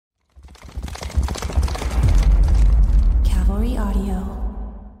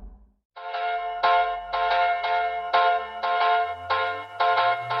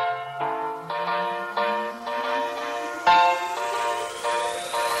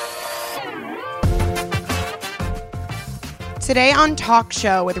Today on Talk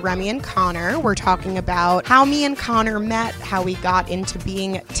Show with Remy and Connor, we're talking about how me and Connor met, how we got into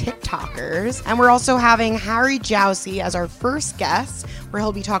being TikTokers, and we're also having Harry Jowsey as our first guest, where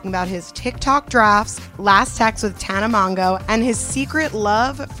he'll be talking about his TikTok drafts, last text with Tana Mongo, and his secret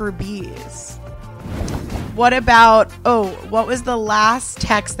love for bees. What about, what was the last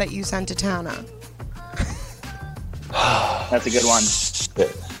text that you sent to Tana? That's a good one.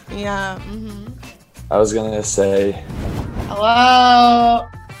 Yeah. Mm-hmm. I was gonna say, hello.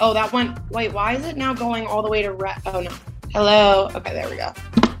 Oh, that one. Wait, why is it now going all the way to red? Oh no. Hello. Okay, there we go.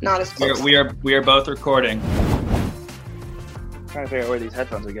 Not as close. We are both recording. I'm trying to figure out where these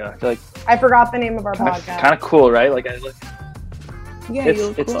headphones would go. I feel like I forgot the name of our podcast. Kind of cool, right? Like Yeah,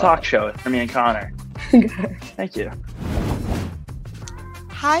 it's cool. Talk Show with Remy and Connor. Thank you.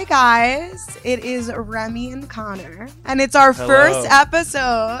 Hi guys, it is Remy and Connor, and it's our first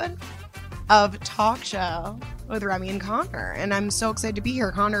episode of Talk Show with Remy and Connor, and I'm so excited to be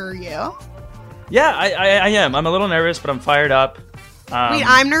here. Connor, are you? Yeah, I am. I'm a little nervous, but I'm fired up. Wait,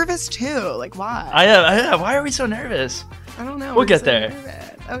 I'm nervous too. Like, why? I am. Why are we so nervous? I don't know. We'll get there.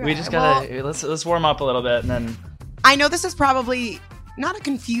 Okay, We just gotta let's warm up a little bit, and then I know this is probably not a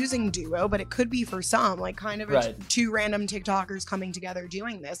confusing duo, but it could be for some, like kind of two random TikTokers coming together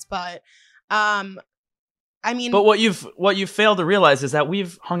doing this. But, I mean, but what you've failed to realize is that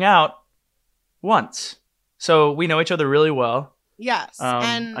we've hung out once, so we know each other really well. Yes,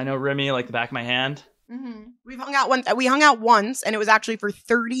 and I know Remy like the back of my hand. Mm-hmm. We hung out once, and it was actually for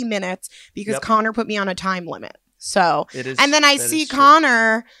 30 minutes because Connor put me on a time limit. So, and then I see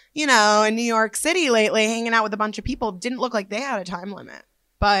Connor, in New York City lately, hanging out with a bunch of people. Didn't look like they had a time limit,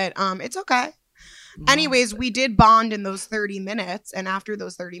 but it's okay. Anyways, we did bond in those 30 minutes, and after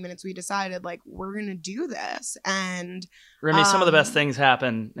those 30 minutes, we decided like we're gonna do this. And Remy, some of the best things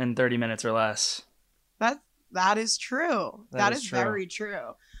happen in 30 minutes or less. That is true. That is very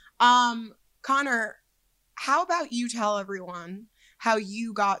true. Connor, how about you tell everyone how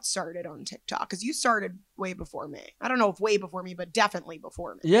you got started on TikTok? Because you started way before me. I don't know if way before me, but definitely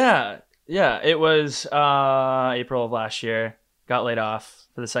before me. Yeah. It was April of last year. Got laid off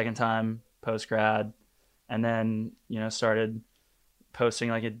for the second time post-grad. And then, started posting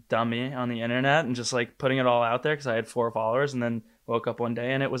like a dummy on the internet and just like putting it all out there because I had 4 followers, and then woke up one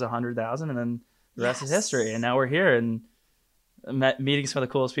day and it was 100,000, and then the rest is history. And now we're here and meeting some of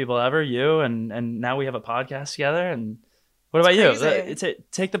the coolest people ever, you, and now we have a podcast together. And what about you?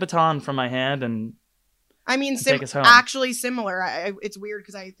 Take the baton from my hand and take us home. Actually similar. It's weird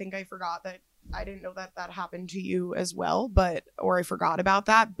because I think I forgot that I didn't know that happened to you as well, or I forgot about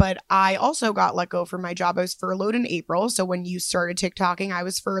that. But I also got let go from my job. I was furloughed in April. So when you started TikToking, I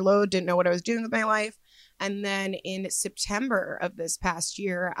was furloughed, didn't know what I was doing with my life. And then in September of this past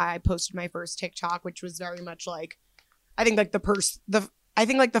year, I posted my first TikTok, which was very much like, I think like the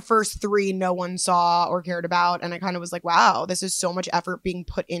first 3 no one saw or cared about. And I kind of was like, wow, this is so much effort being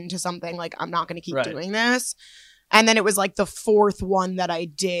put into something. Like, I'm not going to keep doing this. And then it was like the 4th one that I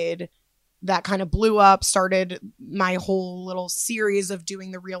did that kind of blew up, started my whole little series of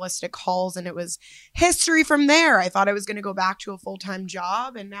doing the realistic hauls. And it was history from there. I thought I was going to go back to a full-time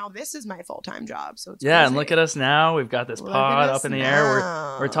job. And now this is my full-time job. So it's crazy. And look at us now. We've got this pod up in the air.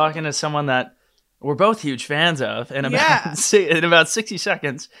 We're talking to someone that we're both huge fans of in about 60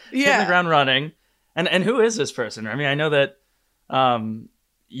 seconds, hitting the ground running. And who is this person? I mean, I know that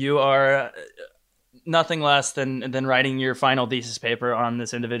you are nothing less than writing your final thesis paper on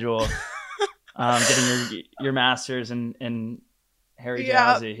this individual, getting your master's in Harry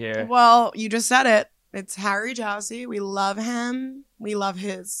Jowsey here. Well, you just said it. It's Harry Jowsey. We love him. We love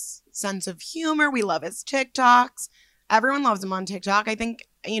his sense of humor. We love his TikToks. Everyone loves him on TikTok. I think,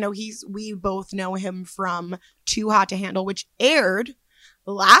 we both know him from Too Hot to Handle, which aired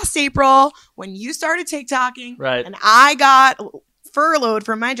last April when you started TikToking. Right. And I got furloughed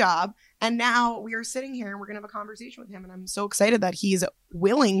from my job. And now we are sitting here and we're going to have a conversation with him. And I'm so excited that he's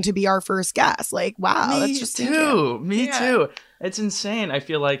willing to be our first guest. Like, wow. Me too. It's insane. I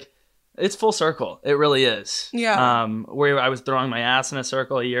feel like it's full circle. It really is. Yeah. Where I was throwing my ass in a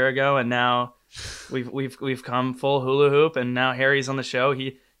circle a year ago, and now we've come full hula hoop, and now Harry's on the show.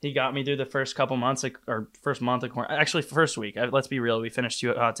 He got me through the first couple months, first month of actually first week. Let's be real, we finished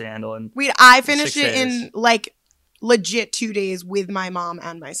Too Hot to Handle, and I finished it in like legit 2 days with my mom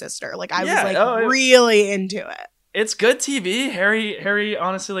and my sister. Like I was really into it. It's good TV. Harry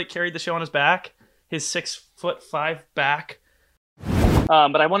honestly like carried the show on his back, his 6'5" back.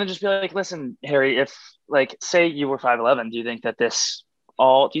 But I want to just be like, listen, Harry, if like say you were 5'11", do you think that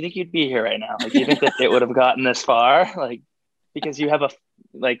do you think you'd be here right now? Like, do you think that it would have gotten this far? Like, because you have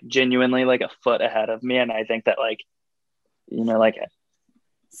genuinely like a foot ahead of me. And I think that like, you know, like,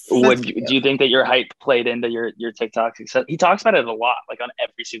 do you think that your hype played into your TikTok success? He talks about it a lot, like on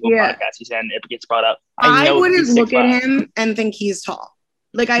every single podcast he's in. It gets brought up. I know wouldn't he's look 6'5". at him and think he's tall.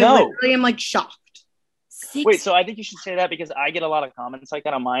 Like, I No. literally am like shocked. Wait, so I think you should say that because I get a lot of comments like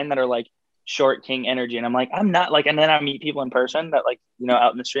that on mine that are like short king energy, and I'm like, I'm not, like, and then I meet people in person that, like, you know,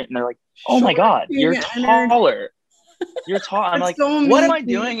 out in the street, and they're like, oh my god, you're taller. You're tall. I'm like, so what am I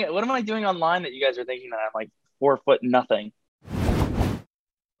doing? What am I doing online that you guys are thinking that I'm like 4 foot nothing?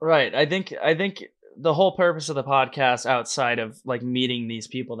 Right. I think the whole purpose of the podcast, outside of like meeting these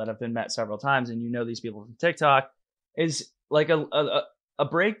people that have been met several times, and you know these people from TikTok, is like a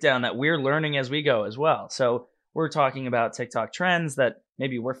breakdown that we're learning as we go as well. So we're talking about TikTok trends that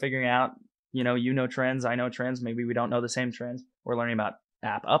maybe we're figuring out. You know trends, I know trends. Maybe we don't know the same trends. We're learning about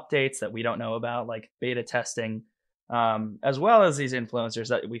app updates that we don't know about, like beta testing, as well as these influencers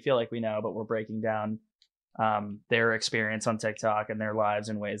that we feel like we know, but we're breaking down their experience on TikTok and their lives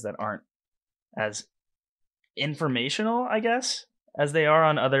in ways that aren't as informational, I guess, as they are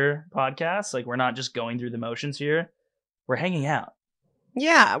on other podcasts. Like, we're not just going through the motions here. We're hanging out.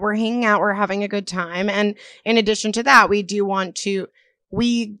 Yeah, we're hanging out. We're having a good time. And in addition to that, we do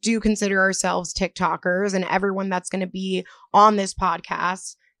consider ourselves TikTokers, and everyone that's going to be on this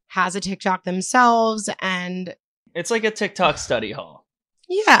podcast has a TikTok themselves. And it's like a TikTok study hall.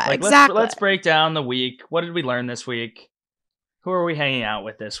 Yeah, like, exactly. Let's break down the week. What did we learn this week? Who are we hanging out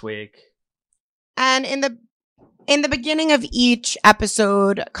with this week? And in the beginning of each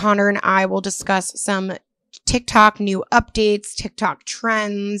episode, Connor and I will discuss some TikTok new updates, TikTok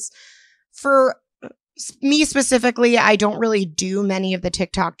trends. For me specifically, I don't really do many of the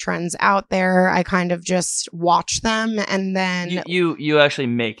TikTok trends out there. I kind of just watch them, and then you actually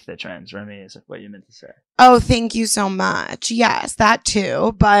make the trends for me, is what you meant to say. Oh, thank you so much. Yes, that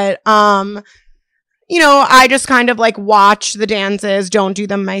too. But I just kind of like watch the dances, don't do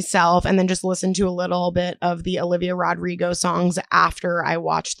them myself, and then just listen to a little bit of the Olivia Rodrigo songs after I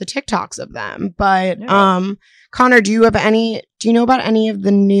watch the TikToks of them. But Connor, do you know about any of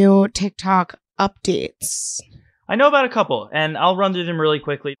the new TikTok updates? I know about a couple, and I'll run through them really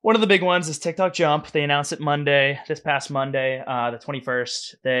quickly. One of the big ones is TikTok Jump. They announced it this past Monday, the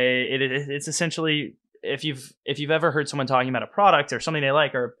 21st. It's essentially, if you've ever heard someone talking about a product or something they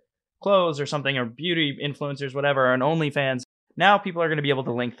like, or clothes or something, or beauty influencers, whatever, or an OnlyFans, now people are going to be able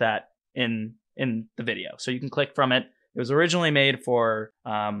to link that in the video. So you can click from it. It was originally made for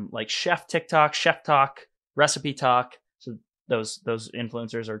like chef TikTok, chef talk, recipe talk. So those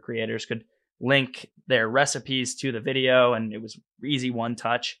influencers or creators could link their recipes to the video, and it was easy one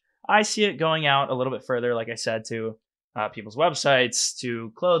touch. I see it going out a little bit further, like I said, to people's websites,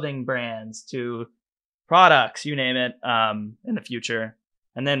 to clothing brands, to products, you name it, in the future.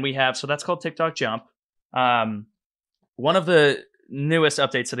 And then we have, so that's called TikTok Jump. One of the newest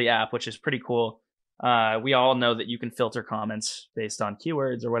updates to the app, which is pretty cool. We all know that you can filter comments based on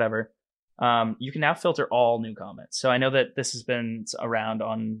keywords or whatever. You can now filter all new comments. So I know that this has been around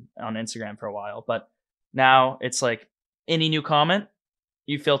on Instagram for a while, but now it's like any new comment,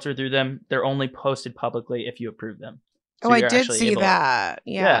 you filter through them. They're only posted publicly if you approve them. So I did see that.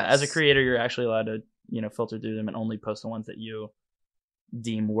 Yes. Yeah, as a creator, you're actually allowed to, filter through them and only post the ones that you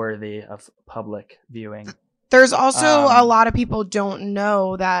deem worthy of public viewing. There's also a lot of people don't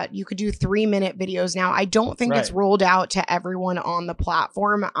know that you could do 3-minute videos now. I don't think it's rolled out to everyone on the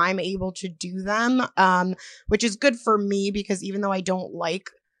platform. I'm able to do them, which is good for me, because even though I don't like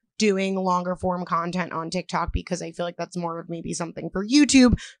doing longer form content on TikTok, because I feel like that's more of maybe something for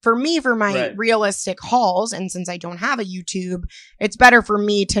YouTube, for me, for my realistic hauls, and since I don't have a YouTube, it's better for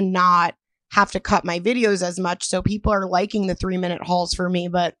me to not have to cut my videos as much. So people are liking the 3-minute hauls for me,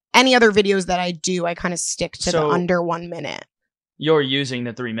 but any other videos that I do, I kind of stick to the under 1 minute. You're using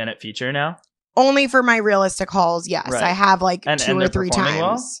the 3-minute feature now? Only for my realistic hauls, yes. I have like 2 or 3 times.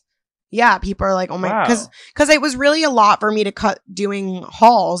 Well? Yeah, people are like, oh my, because it was really a lot for me to cut doing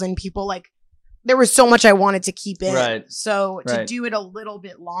hauls, and people like, there was so much I wanted to keep in. Right. So to do it a little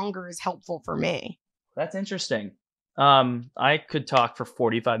bit longer is helpful for me. That's interesting. I could talk for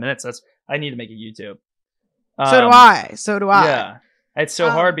 45 minutes. I need to make a YouTube. So do I. Yeah. It's so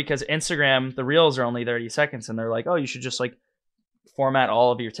hard because Instagram, the reels are only 30 seconds, and they're like, oh, you should just like format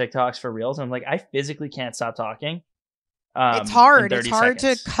all of your TikToks for reels. And I'm like, I physically can't stop talking. It's hard. It's hard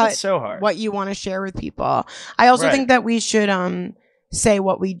to cut what you want to share with people. I also think that we should say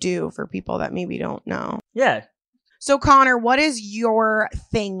what we do for people that maybe don't know. Yeah. So Connor, what is your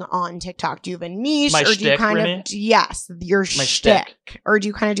thing on TikTok? Do you have a niche, or do you kind of your shtick, or do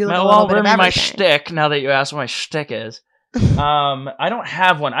you kind of do like a little bit of everything? My shtick. Now that you asked what my shtick is, I don't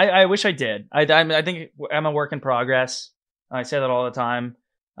have one. I wish I did. I think I'm a work in progress. I say that all the time.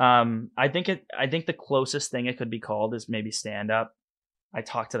 I think the closest thing it could be called is maybe stand up. I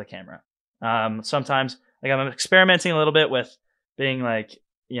talk to the camera. Sometimes like I'm experimenting a little bit with being like,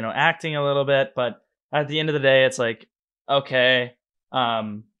 acting a little bit, but at the end of the day, it's like, okay,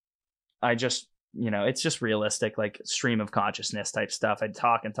 I just, it's just realistic, like stream of consciousness type stuff. I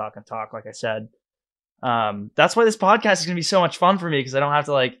talk and talk and talk, like I said. That's why this podcast is going to be so much fun for me, because I don't have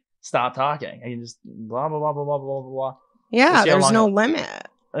to like stop talking. I can just blah, blah, blah, blah, blah, blah, blah. Yeah, there's no limit.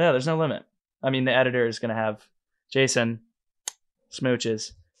 Yeah, there's no limit. I mean, the editor is going to have Jason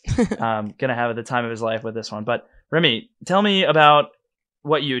smooches, going to have the time of his life with this one. But Remy, tell me about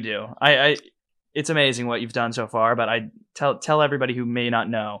what you do. It's amazing what you've done so far, but I tell everybody who may not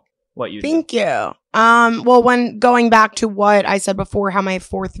know what you do. Thank you. Well, when going back to what I said before, how my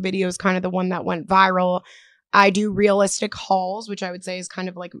fourth video is kind of the one that went viral, I do realistic hauls, which I would say is kind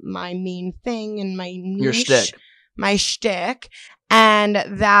of like my main thing and my niche. Your shtick. My shtick. And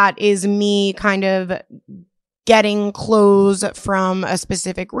that is me kind of getting clothes from a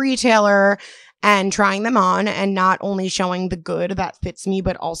specific retailer and trying them on, and not only showing the good that fits me,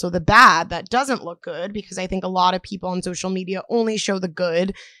 but also the bad that doesn't look good, because I think a lot of people on social media only show the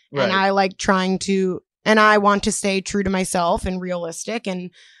good. Right. And I like and I want to stay true to myself and realistic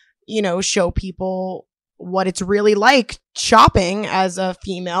and, show people what it's really like shopping as a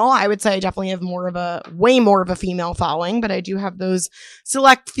female. I would say I definitely have way more of a female following, but I do have those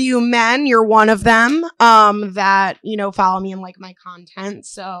select few men. You're one of them, that, follow me and like my content.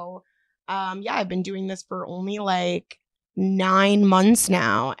 So, yeah, I've been doing this for only like 9 months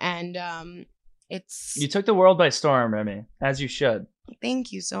now. And, you took the world by storm, Remy, as you should.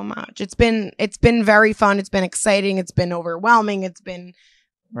 Thank you so much. It's been very fun. It's been exciting. It's been overwhelming. It's been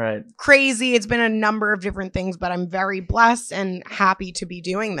crazy. It's been a number of different things, but I'm very blessed and happy to be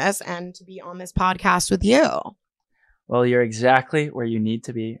doing this and to be on this podcast with you. Well, you're exactly where you need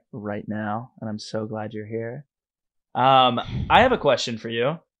to be right now, and I'm so glad you're here. I have a question for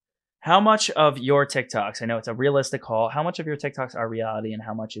you. How much of your TikToks, I know it's a realistic haul, how much of your TikToks are reality and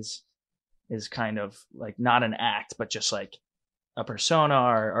how much is kind of like not an act, but just like a persona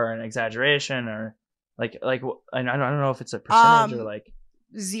or an exaggeration, or like I don't know if it's a percentage or like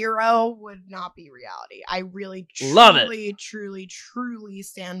 0 would not be reality. I really love it. Truly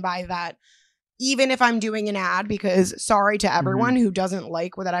stand by that. Even if I'm doing an ad, because sorry to everyone who doesn't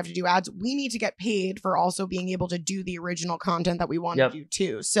like that I have to do ads, we need to get paid for also being able to do the original content that we want to do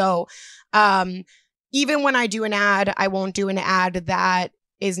too. So even when I do an ad, I won't do an ad that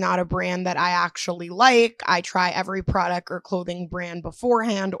is not a brand that I actually like. I try every product or clothing brand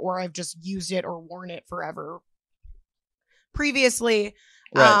beforehand, or I've just used it or worn it forever previously.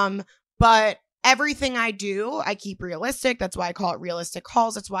 Right. But everything I do, I keep realistic. That's why I call it realistic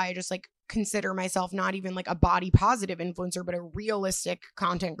hauls. That's why I just like consider myself not even like a body positive influencer, but a realistic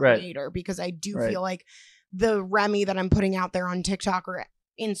content creator, because I do feel like the Remy that I'm putting out there on TikTok or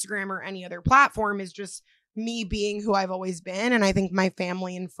Instagram or any other platform is just me being who I've always been. And I think my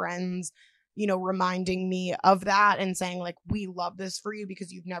family and friends, reminding me of that and saying like, we love this for you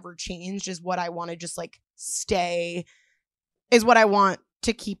because you've never changed, is what I want to just like is what I want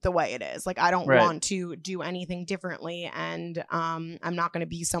to keep the way it is. Like, I don't want to do anything differently, and I'm not going to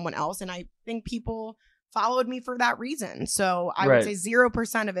be someone else. And I think people followed me for that reason. So I would say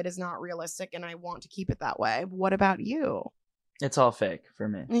 0% of it is not realistic, and I want to keep it that way. What about you? It's all fake for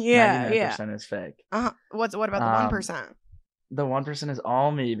me. Yeah, 99% is fake. What about the 1%? The 1% is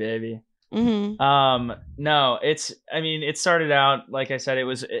all me, baby. Mm-hmm. No, it started out, like I said, it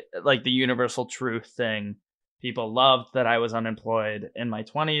was like the universal truth thing. People loved that I was unemployed in my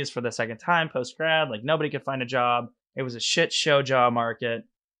 20s for the second time post-grad. Like, nobody could find a job. It was a shit show job market.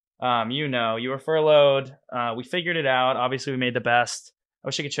 You were furloughed. We figured it out. Obviously, we made the best. I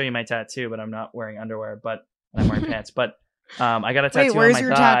wish I could show you my tattoo, but I'm not wearing underwear, but I'm wearing pants. But I got a tattoo on my thigh. Where's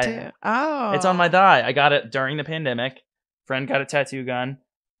your tattoo? Oh. It's on my thigh. I got it during the pandemic. Friend got a tattoo gun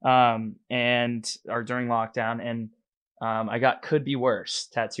during lockdown, and I got "could be worse"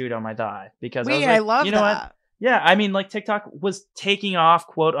 tattooed on my thigh because I was like, I love you know that. what? Yeah, I mean, like, TikTok was taking off,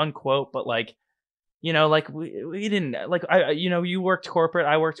 quote unquote, but like, like we didn't, like, you worked corporate,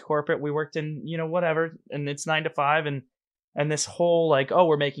 I worked corporate, we worked in, whatever, and it's 9 to 5, and this whole like, oh,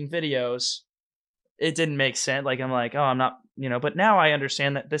 we're making videos, it didn't make sense. Like, I'm like, oh, I'm not, but now I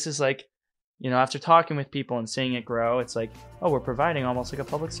understand that this is like, after talking with people and seeing it grow, it's like, oh, we're providing almost like a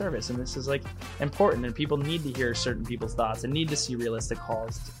public service, and this is like important, and people need to hear certain people's thoughts and need to see realistic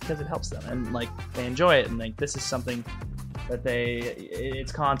hauls because it helps them, and like they enjoy it, and like this is something that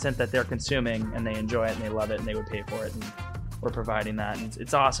it's content that they're consuming and they enjoy it and they love it and they would pay for it, and we're providing that, and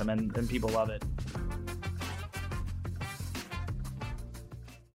it's awesome, and people love it.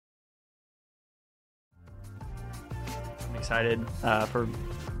 excited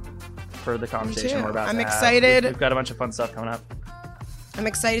for the conversation too. we're about I'm to have. excited. We've got a bunch of fun stuff coming up. I'm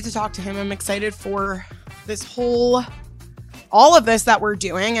excited to talk to him. I'm excited for all of this that we're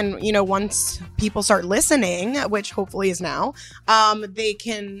doing. And, you know, once people start listening, which hopefully is now, they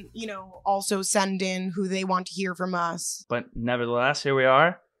can, you know, also send in who they want to hear from us. But nevertheless, here we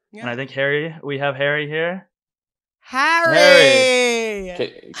are. Yeah. And I think we have Harry here. Harry!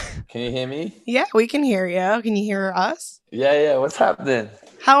 Can you hear me? Yeah, we can hear you. Can you hear us? Yeah. What's happening?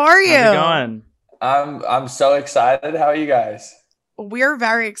 How are you? How's it going? I'm so excited. How are you guys? We're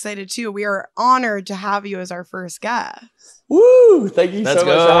very excited too. We are honored to have you as our first guest. Woo! Thank you Let's so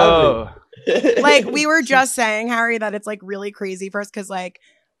go. much for having me. Like, we were just saying, Harry, that it's like really crazy for us because like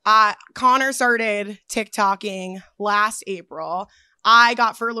Connor started TikToking last April. I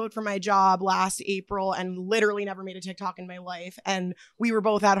got furloughed from my job last April and literally never made a TikTok in my life. And we were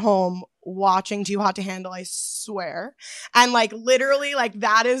both at home watching Too Hot to Handle, I swear. And like literally, like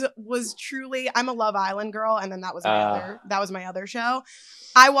was truly, I'm a Love Island girl, and then that was my other show.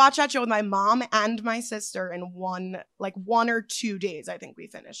 I watched that show with my mom and my sister in one or 2 days. I think we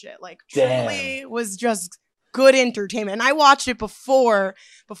finished it. Like, truly was just good entertainment. And I watched it before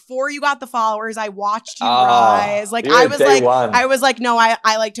you got the followers. I watched you rise. Like, I was like, no, I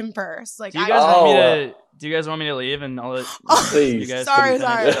liked him first. Like, do you guys want me to leave and I'll let please. you guys sorry. Wait,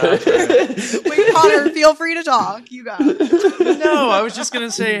 Connor, feel free to talk. You got it. No, I was just gonna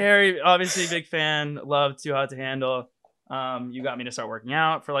say, Harry, obviously big fan, love Too Hot to Handle. You got me to start working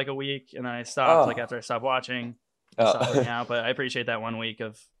out for like a week, and then I stopped. Like after I stopped watching, I stopped working out. But I appreciate that 1 week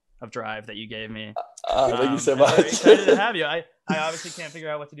of drive that you gave me. Thank you so much. I'm excited to have you. I obviously can't figure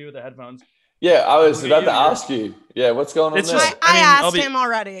out what to do with the headphones. Yeah, I was about to ask you. Yeah, what's going on It's there? just- I asked him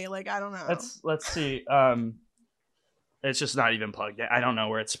already. Like, I don't know. Let's see. It's just not even plugged in. I don't know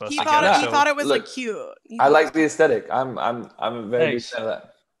where it's supposed He to thought go. he thought it was like cute. I like the aesthetic. I'm a very big Thanks. fan of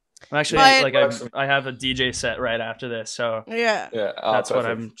that. I'm actually I have a DJ set right after this, so Yeah. that's what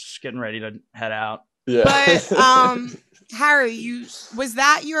I'm just getting ready to head out. Yeah. But Harry, you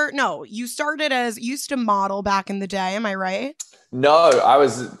started you used to model back in the day, am I right? No,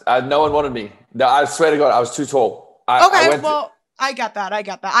 no one wanted me. No, I swear to God, I was too tall. I get that.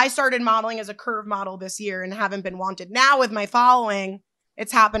 I started modeling as a curve model this year and haven't been wanted. Now with my following,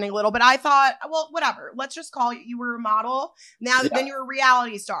 it's happening a little, but I thought, well, whatever. Let's just call you were a model. Then you're a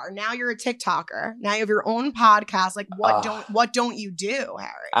reality star. Now you're a TikToker. Now you have your own podcast. Like, what don't you do,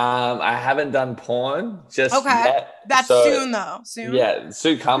 Harry? I haven't done porn just yet. That's soon though. Soon. Yeah,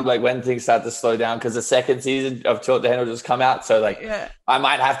 soon come like when things start to slow down because the second season of Too Hot to Handle just come out. So like, I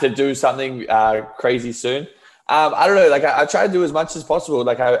might have to do something crazy soon. I don't know. Like I try to do as much as possible.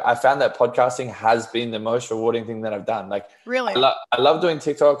 Like I found that podcasting has been the most rewarding thing that I've done. Like really, I love doing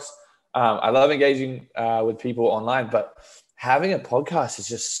TikToks. I love engaging with people online, but having a podcast is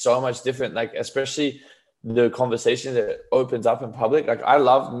just so much different. Like especially the conversation that it opens up in public. Like I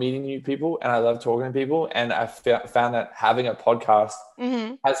love meeting new people and I love talking to people. And I found that having a podcast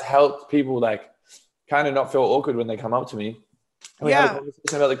has helped people like kind of not feel awkward when they come up to me. And we have a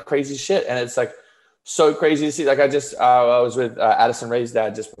conversation about like crazy shit, and it's like so crazy to see. Like I was with Addison Ray's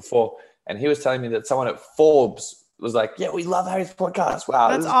dad just before, and he was telling me that someone at Forbes was like, "Yeah, we love Harry's podcast. Wow,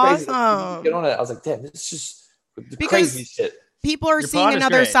 that's this is crazy. awesome. Get on it." I was like, "Damn, this is just because crazy shit." People are seeing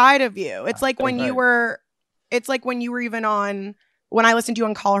another side of you. It's like when you were even on. When I listened to you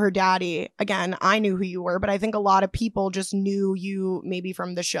on Call Her Daddy, again, I knew who you were, but I think a lot of people just knew you maybe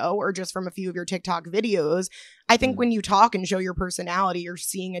from the show or just from a few of your TikTok videos. I think when you talk and show your personality, you're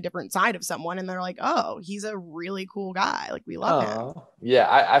seeing a different side of someone and they're like, oh, he's a really cool guy. Like, we love him.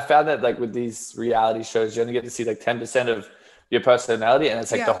 Yeah, I found that like with these reality shows, you only get to see like 10% of your personality, and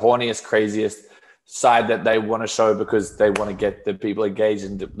it's like the horniest, craziest side that they want to show because they want to get the people engaged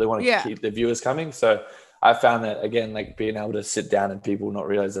and they want to keep the viewers coming. So I found that again, like being able to sit down and people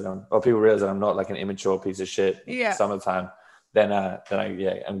realize that I'm not like an immature piece of shit. Yeah. Some of the time, then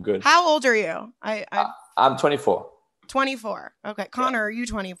I'm good. How old are you? I'm 24. 24. Okay, Connor, are you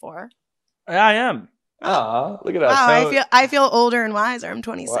 24? Yeah, I am. Oh, look at us. Wow, so, I feel older and wiser. I'm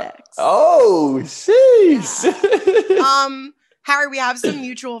 26. Wow. Oh, jeez. Yeah. Harry, we have some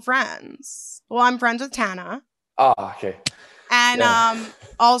mutual friends. Well, I'm friends with Tana. Oh, okay. And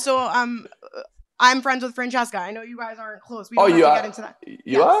also I'm friends with Francesca. I know you guys aren't close. We don't have to get into that.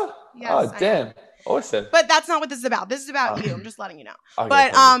 You are? Yes, oh, damn. Awesome. But that's not what this is about. This is about you. I'm just letting you know. Okay,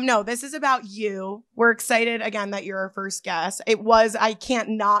 but no, this is about you. We're excited again that you're our first guest. I can't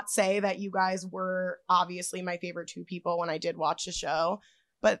not say that you guys were obviously my favorite two people when I did watch the show.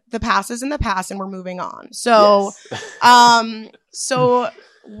 But the past is in the past and we're moving on. So so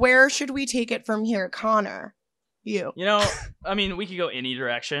where should we take it from here, Connor? You. You know, I mean, we could go any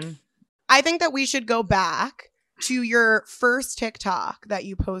direction. I think that we should go back to your first TikTok that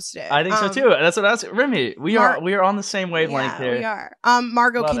you posted. I think so too. That's what I was. Remy, we are on the same wavelength here. We are.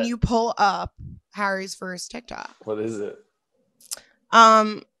 Margot, Love can it. you pull up Harry's first TikTok? What is it?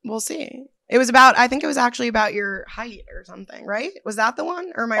 We'll see. It was about. I think it was actually about your height or something, right? Was that the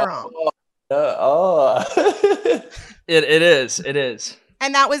one, or am I wrong? It is. It is.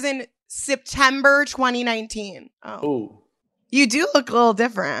 And that was in September 2019. Oh. Ooh. You do look a little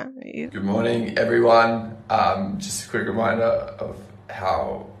different. Good morning, everyone. Just a quick reminder of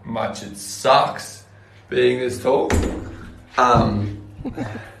how much it sucks being this tall. I'm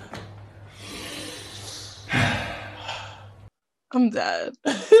dead.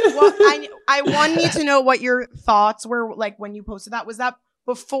 Well, I need to know what your thoughts were like when you posted that. Was that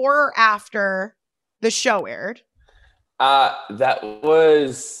before or after the show aired? That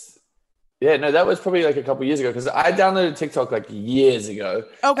was that was probably like a couple years ago because I downloaded TikTok like years ago.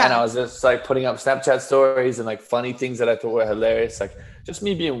 Okay. And I was just like putting up Snapchat stories and like funny things that I thought were hilarious, like just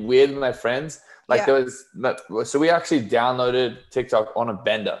me being weird with my friends. Like so we actually downloaded TikTok on a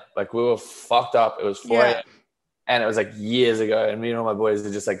bender. Like we were fucked up. It was 4 a.m. And it was like years ago. And me and all my boys were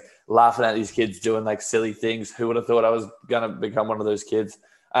just like laughing at these kids doing like silly things. Who would have thought I was going to become one of those kids?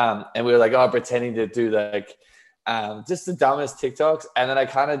 And we were like, pretending to do like, just the dumbest TikToks. And then I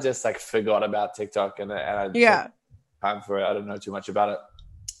kind of just like forgot about TikTok and I time for it. I don't know too much about it.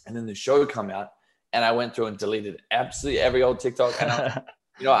 And then the show come out and I went through and deleted absolutely every old TikTok. And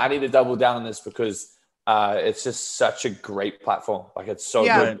I need to double down on this because it's just such a great platform. Like it's so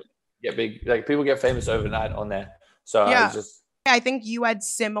good. Get big, like people get famous overnight on there. So I think you had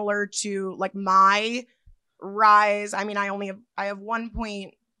similar to like my rise. I mean, I have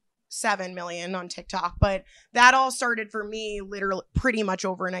 1.7 million on TikTok, but that all started for me literally pretty much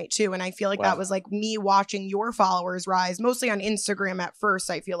overnight too. And I feel like that was like me watching your followers rise, mostly on Instagram at first.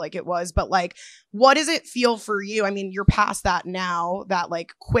 I feel like it was, but like, what does it feel for you? I mean, you're past that now, that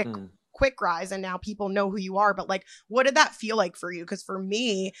like quick rise, and now people know who you are, but like, what did that feel like for you? Because for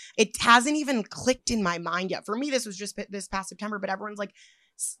me, it hasn't even clicked in my mind yet. For me, this was just this past September, but everyone's like,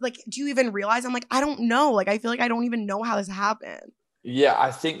 do you even realize? I'm like, I don't know. Like, I feel like I don't even know how this happened. Yeah, I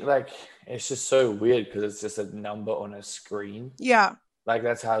think like it's just so weird because it's just a number on a screen. Yeah. Like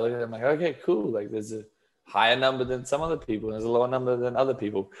that's how I look at it. I'm like, okay, cool. Like there's a higher number than some other people. And there's a lower number than other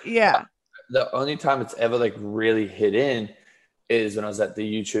people. Yeah. The only time it's ever like really hit in is when I was at the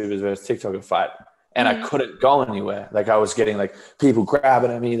YouTubers versus TikToker fight. And I couldn't go anywhere. Like I was getting like people grabbing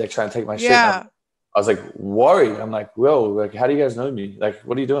at me, like trying to take my shit. I was like worried. I'm like, whoa, like how do you guys know me? Like,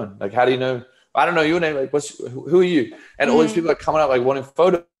 what are you doing? Like, how do you know? I don't know your name. Like, who are you? And all these people are coming up like wanting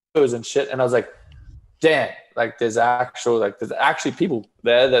photos and shit. And I was like, damn, like there's actually people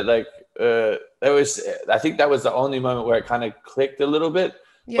there that like, I think that was the only moment where it kind of clicked a little bit.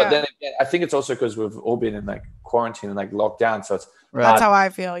 Yeah. But then again, I think it's also because we've all been in like quarantine and like lockdown. So it's that's how I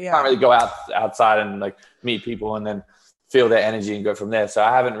feel. Yeah. Can't really go outside and like meet people and then feel their energy and go from there. So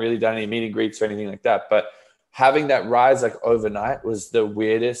I haven't really done any meet and greets or anything like that. But having that rise like overnight was the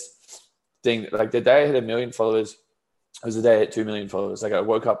weirdest thing. Like the day I hit 1 million followers, it was the day I hit 2 million followers. Like I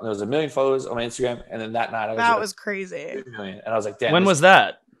woke up and there was 1 million followers on my Instagram, and then that night that was crazy. 2 million, and I was like, damn. When was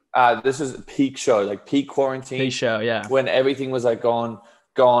that? This was peak show, like peak quarantine. Peak show, yeah. When everything was like gone,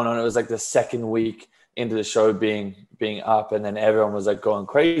 and it was like the second week into the show being up, and then everyone was like going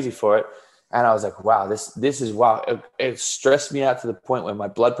crazy for it. And I was like, wow, this is wow. It stressed me out to the point where my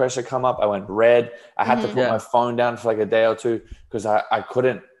blood pressure come up. I went red. I had to put my phone down for like a day or two because I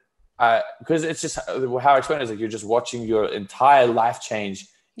couldn't. Because it's just how I explain it is like you're just watching your entire life change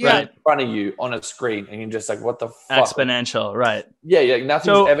right in front of you on a screen, and you're just like, what the fuck? Exponential, right? Yeah,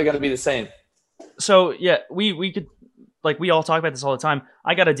 nothing's ever going to be the same. So yeah, we could like we all talk about this all the time.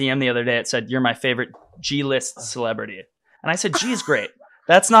 I got a DM the other day. It said, "You're my favorite G-list celebrity," and I said, "G is great."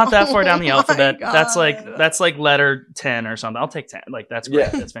 That's not that far down the alphabet. God. That's like letter 10 or something. I'll take 10. Like that's great.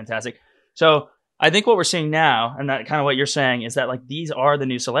 Yeah. That's fantastic. So I think what we're seeing now, and that kind of what you're saying, is that like these are the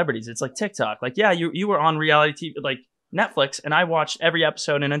new celebrities. It's like TikTok. Like, yeah, you were on reality TV, like Netflix, and I watched every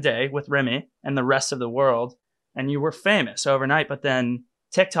episode in a day with Remy and the rest of the world, and you were famous overnight. But then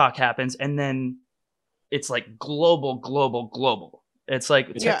TikTok happens, and then it's like global. It's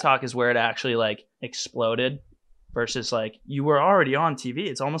like TikTok is where it actually like exploded versus like you were already on TV.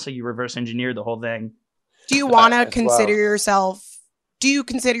 It's almost like you reverse engineered the whole thing. Do you want to consider yourself? Do you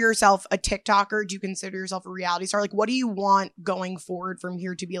consider yourself a TikToker? Do you consider yourself a reality star? Like, what do you want going forward from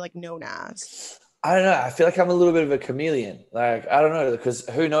here to be like known as? I don't know. I feel like I'm a little bit of a chameleon. Like, I don't know, because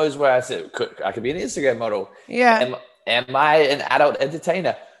who knows where I could be an Instagram model. Yeah. Am I an adult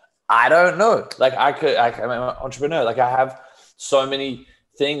entertainer? I don't know. Like I'm an entrepreneur. Like I have so many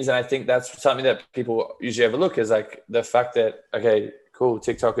things, and I think that's something that people usually overlook is like the fact that, okay, cool,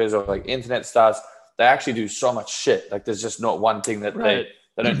 TikTokers or like internet stars, they actually do so much shit. Like there's just not one thing that they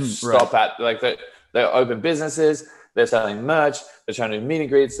don't stop at. Like they open businesses, they're selling merch, they're trying to do meet and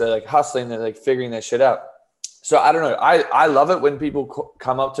greets, they're like hustling, they're like figuring their shit out. So I don't know. I love it when people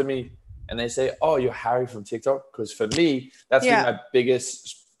come up to me and they say, "Oh, you're Harry from TikTok," because for me, that's been my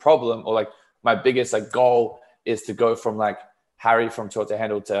biggest problem, or like my biggest like goal is to go from like Harry from Talk to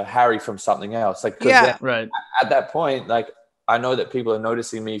Handle to Harry from something else. Like, at that point, like I know that people are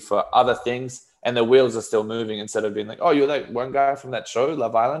noticing me for other things, and the wheels are still moving instead of being like, "Oh, you're like one guy from that show,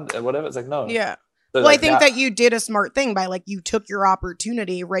 Love Island," and whatever. It's like, no. Yeah. So well, like, I think that you did a smart thing by like you took your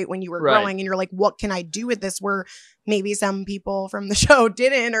opportunity right when you were growing, and you're like, what can I do with this? Where maybe some people from the show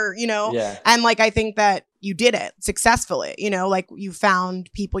didn't, or and like I think that you did it successfully. Like you found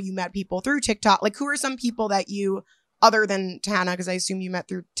people, you met people through TikTok. Like who are some people that you, other than Tana, because I assume you met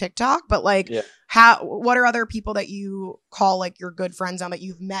through TikTok, but like what are other people that you call like your good friends on that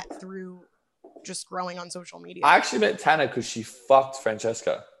you've met through just growing on social media? I actually met Tana because she fucked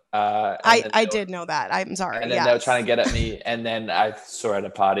Francesca. I did know that. I'm sorry. And then they were trying to get at me, and then I saw her at a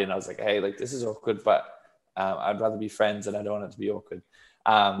party, and I was like, "Hey, like this is awkward, but I'd rather be friends, and I don't want it to be awkward."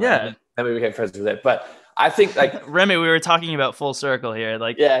 And then we became friends with it. But I think like Remy, we were talking about full circle here.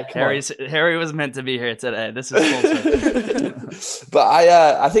 Like, Harry was meant to be here today. This is full circle. But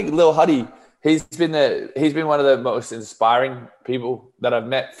I think Lil Huddy, he's been one of the most inspiring people that I've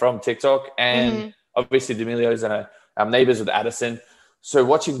met from TikTok, and obviously D'Amelio's and I'm neighbors with Addison. So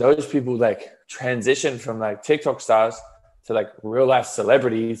watching those people like transition from like TikTok stars to like real life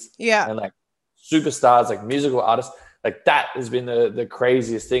celebrities, and like superstars, like musical artists, like that has been the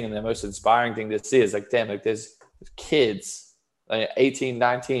craziest thing and the most inspiring thing to see. Is like, damn, like there's kids like 18,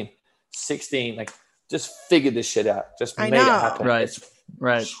 19, 16, like just figured this shit out, just made it happen. It's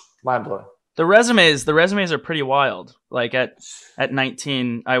mind blowing. The resumes are pretty wild. Like at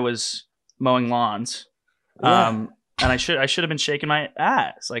 19, I was mowing lawns. And I should have been shaking my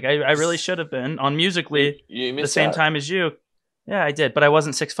ass. Like I really should have been on Musically the same time as you. Yeah, I did, but I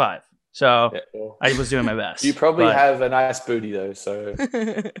wasn't 6'5", so I was doing my best. You probably have a nice booty though, so.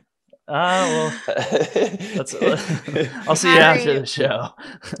 Well, I'll see you after the show.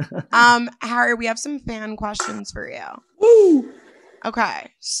 Harry, we have some fan questions for you. Woo!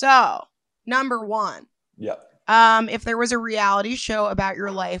 Okay, so number 1. Yep. If there was a reality show about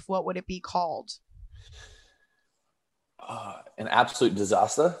your life, what would it be called? An absolute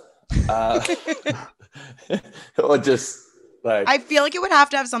disaster, or just like I feel like it would have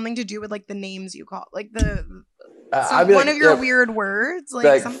to have something to do with like the names you call, like the one of your weird words,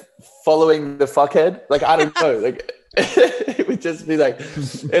 like following the fuckhead. Like I don't know, like it would just be like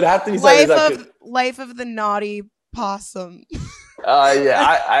it'd have to be life of the naughty possum.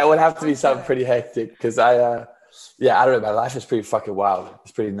 I would have to be something pretty hectic because I don't know. My life is pretty fucking wild.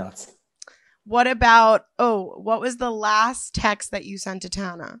 It's pretty nuts. What about, what was the last text that you sent to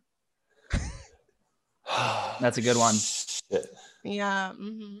Tana? That's a good one. Shit. Yeah.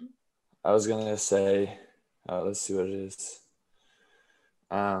 I was going to say, let's see what it is.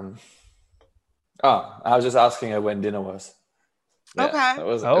 I was just asking her when dinner was. Yeah, okay. It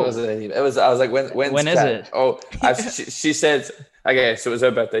was, I was like, when is it? She said, okay, so it was her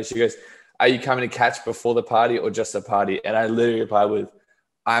birthday. She goes, are you coming to catch before the party or just the party? And I literally replied with,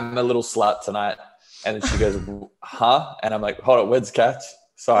 I'm a little slut tonight. And then she goes, huh? And I'm like, hold on, when's catch?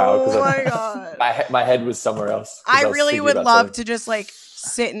 Sorry. Oh my God. My head was somewhere else. I really would love to just like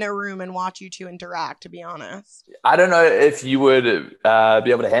sit in a room and watch you two interact, to be honest. I don't know if you would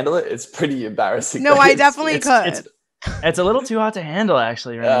be able to handle it. It's pretty embarrassing. No, I definitely could. It's a little too hot to handle,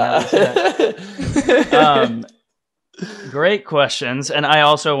 actually. Great questions. And I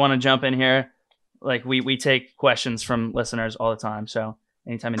also want to jump in here. Like we take questions from listeners all the time. So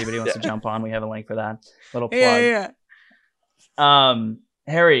anytime anybody wants to jump on, we have a link for that. Little plug.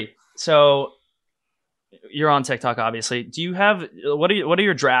 Harry, so you're on TikTok, obviously. Do you have what do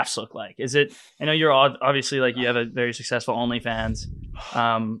your drafts look like? Is it? I know you're obviously like you have a very successful OnlyFans.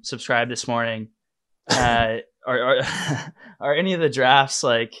 Subscribed this morning. Are any of the drafts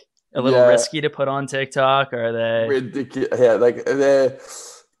like a little risky to put on TikTok? Or are they ridiculous? Yeah, like they're.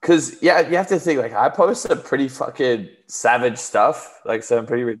 Because, you have to think, like, I post some pretty fucking savage stuff. Like, some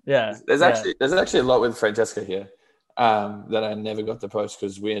pretty... Yeah. There's actually a lot with Francesca here that I never got to post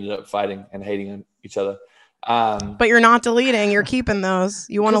because we ended up fighting and hating each other. But you're not deleting. You're keeping those.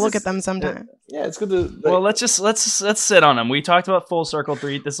 You want to look at them sometime. Yeah, it's good to... Like, well, let's sit on them. We talked about Full Circle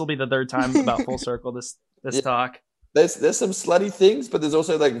 3. This will be the third time about Full Circle this talk. there's some slutty things, but there's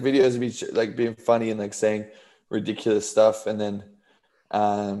also like videos of me like being funny and like saying ridiculous stuff, and then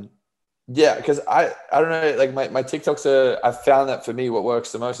yeah, because I don't know, like my TikToks are, I found that for me what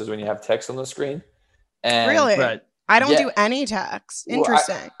works the most is when you have text on the screen. And Really? Right. I don't Yeah. do any text. Well,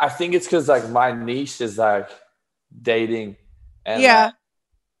 Interesting. I think it's because like my niche is like dating and Yeah. like,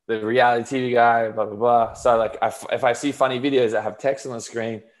 the reality TV guy, blah blah blah. So like, if I see funny videos that have text on the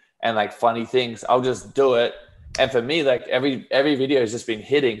screen and like funny things, I'll just do it. And for me, like every video has just been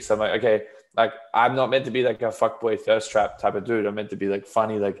hitting. So I'm like, okay, like I'm not meant to be like a fuckboy thirst trap type of dude. I'm meant to be like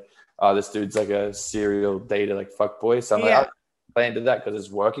funny, like, oh, this dude's like a serial dater, like fuckboy. So I'm like, I'll play into that because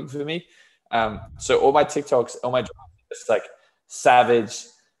it's working for me. So all my TikToks, all my just like savage,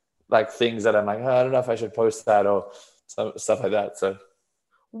 like things that I'm like, oh, I don't know if I should post that or stuff like that. So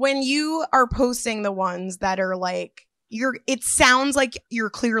When you are posting the ones that are like, it sounds like you're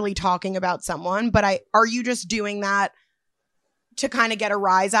clearly talking about someone, but are you just doing that to kind of get a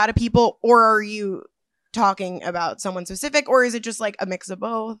rise out of people, or are you talking about someone specific, or is it just like a mix of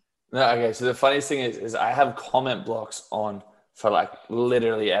both? No, okay. So the funniest thing is I have comment blocks on for like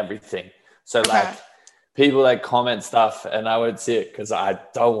literally everything. So like people like comment stuff and I won't see it because I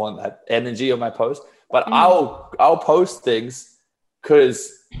don't want that energy on my post. But I'll post things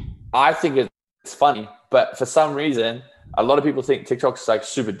because I think it's funny. But for some reason, a lot of people think TikTok's like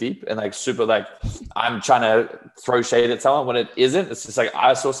super deep and like super like I'm trying to throw shade at someone when it isn't. It's just like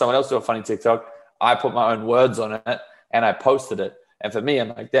I saw someone else do a funny TikTok. I put my own words on it and I posted it. And for me, I'm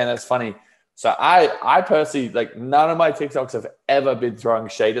like, damn, that's funny. So I personally, like, none of my TikToks have ever been throwing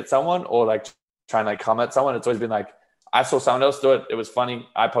shade at someone or like trying to like come at someone. It's always been like, I saw someone else do it. It was funny.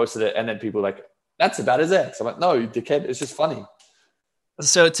 I posted it. And then people are like, that's about as X. I'm like, no, you dickhead. It's just funny.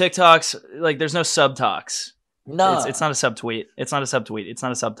 So TikToks, like, there's no sub talks. No, it's not a subtweet. It's not a subtweet. It's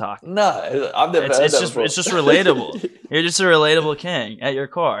not a sub talk. No, I've never heard it's that just before. it's just relatable. You're just a relatable king at your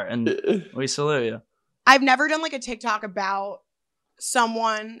core, and we salute you. I've never done like a TikTok about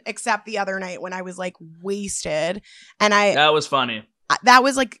someone except the other night when I was like wasted, and that was funny. That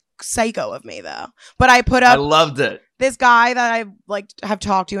was like psycho of me though. But I put I up loved it. This guy that I like have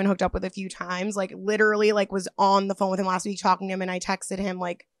talked to and hooked up with a few times, like literally like was on the phone with him last week talking to him, and I texted him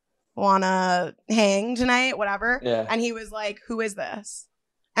like, wanna hang tonight, whatever. Yeah. And he was like, who is this?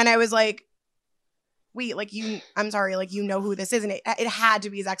 And I was like, wait, like I'm sorry, like you know who this is. And it had to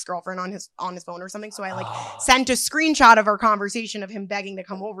be his ex-girlfriend on his phone or something. So I like sent a screenshot of our conversation of him begging to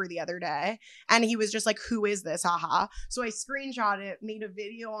come over the other day. And he was just like, who is this? Haha. So I screenshot it, made a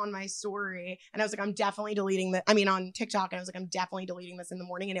video on my story, and I was like, I'm definitely deleting on TikTok, and I was like, I'm definitely deleting this in the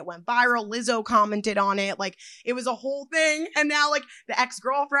morning. And it went viral. Lizzo commented on it. Like it was a whole thing. And now like the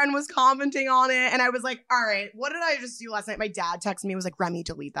ex-girlfriend was commenting on it. And I was like, all right, what did I just do last night? My dad texted me, was like, Remy,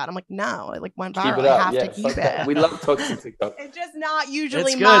 delete that. I'm like, no, it like went viral. Keep it up. I have to keep it. We love toxic TikTok. It's just not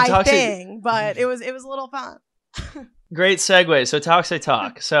usually It's my good. thing, but it was a little fun. Great segue. So toxic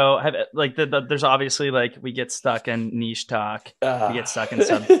talk. So there's obviously like we get stuck in niche talk. We get stuck in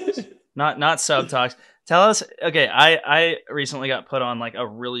sub, not sub talks. Tell us. Okay, I recently got put on like a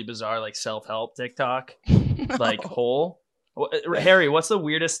really bizarre like self-help TikTok like hole. Harry, what's the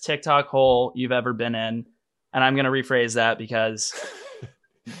weirdest TikTok hole you've ever been in? And I'm gonna rephrase that because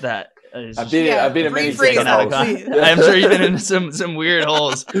that. I've been in many TikTok holes. I'm sure you've been in some weird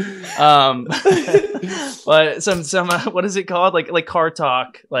holes. But some what is it called? Like car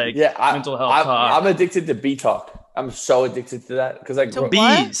talk, like mental health talk. I'm addicted to bee talk. I'm so addicted to that because like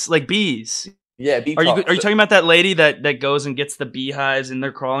bees, like bees. Yeah, bee are talk. you talking about that lady that goes and gets the beehives and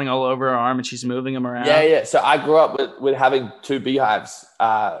they're crawling all over her arm and she's moving them around? Yeah. So I grew up with having 2 beehives.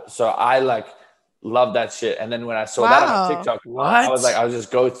 So I like love that shit. And then when I saw that on TikTok, I was like, I'll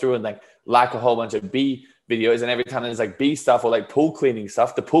just go through and like a whole bunch of bee videos. And every time there's like bee stuff or like pool cleaning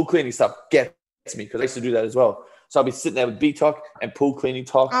stuff, the pool cleaning stuff gets me because I used to do that as well. So I'll be sitting there with bee talk and pool cleaning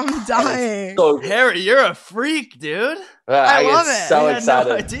talk. I'm dying. So Harry, you're a freak, dude. I love it. So I had excited.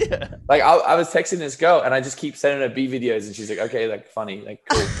 no idea. Like I was texting this girl and I just keep sending her bee videos and she's like, okay, like funny, like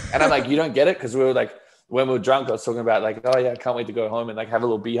cool. And I'm like, you don't get it? Because we were like, when we were drunk, I was talking about like, oh yeah, I can't wait to go home and like have a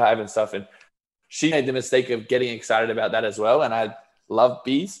little beehive and stuff. And she made the mistake of getting excited about that as well. And I love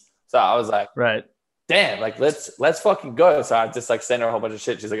bees. So I was like, right, damn, like let's fucking go. So I just like sent her a whole bunch of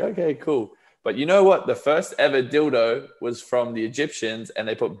shit. She's like, okay, cool. But you know what? The first ever dildo was from the Egyptians, and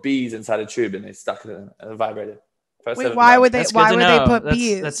they put bees inside a tube and they stuck it in and it vibrated. Wait, why would they put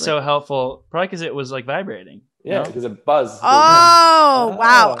bees? That's so helpful. Probably because it was like vibrating. Yeah, because it buzzed. Oh,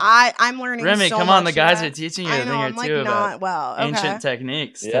 wow. I'm learning Remy, so come on. much The guys here. are teaching you I a know, thing or I'm like two not about well. Okay. ancient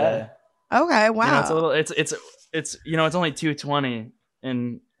techniques. Yeah. Okay, wow. You know, it's a little. It's only 2:20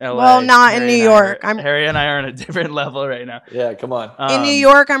 in LA. Well, not in New York. Harry and I are on a different level right now. Yeah, come on. In New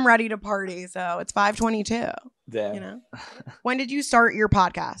York, I'm ready to party. So it's 5:22. Damn. You know, when did you start your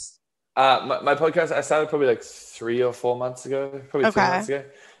podcast? My podcast, I started probably like 3 or 4 months ago. Probably 3 months ago.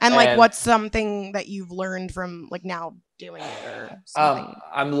 And like, what's something that you've learned from like now doing it or something?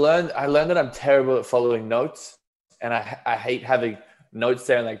 I learned that I'm terrible at following notes, and I hate having notes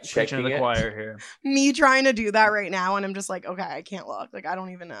there and like checking Preaching to the choir here. Me trying to do that right now, and I'm just like, okay, I can't look. Like, I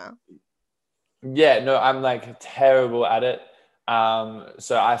don't even know. Yeah, no, I'm like terrible at it.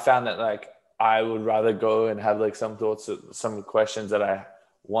 So I found that like I would rather go and have like some thoughts, some questions that I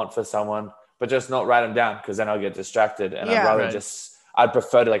want for someone, but just not write them down because then I'll get distracted. And I'd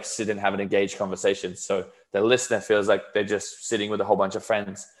prefer to like sit and have an engaged conversation. So the listener feels like they're just sitting with a whole bunch of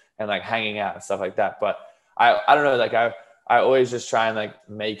friends and like hanging out and stuff like that. But I don't know, like I always just try and like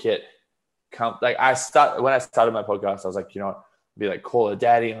make it come. Like when I started my podcast, I was like, you know, be like, call her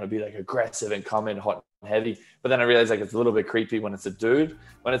daddy. I'm going to be like aggressive and come in hot and heavy. But then I realized like it's a little bit creepy when it's a dude.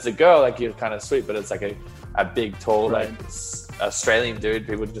 When it's a girl, like you're kind of sweet, but it's like a big, tall, like Australian dude.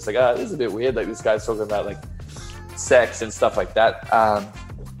 People are just like, oh, this is a bit weird. Like this guy's talking about like sex and stuff like that.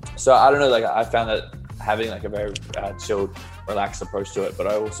 So I don't know, like I found that having like a very chilled, relaxed approach to it, but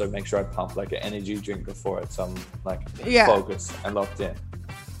I also make sure I pump like an energy drink before it. So I'm like focused and locked in.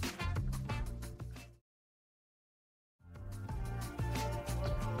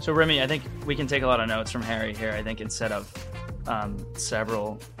 So Remy, I think we can take a lot of notes from Harry here. I think instead of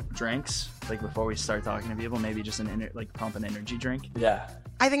several drinks, like before we start talking to people, maybe just pump an energy drink. Yeah.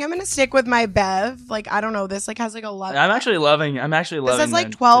 I think I'm gonna stick with my Bev. Like, I don't know, this like has like a lot. I'm actually loving. This has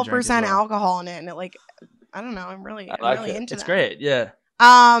like 12% alcohol in it, and it like, I don't know. I'm really into it. It's great. Yeah.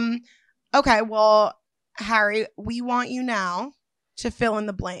 Okay. Well, Harry, we want you now to fill in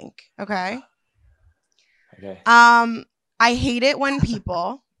the blank. Okay. Okay. I hate it when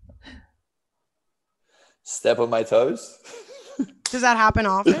people step on my toes. Does that happen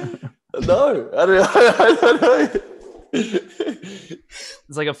often? No, I don't know.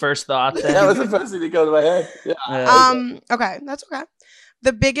 It's like a first thought thing. That was the first thing that came to my head. Yeah. Okay, that's okay.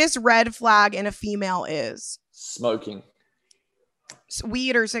 The biggest red flag in a female is smoking.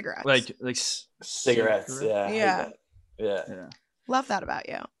 Weed or cigarettes? Like cigarettes. Yeah. Love that about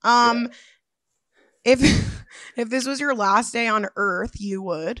you. If this was your last day on Earth, you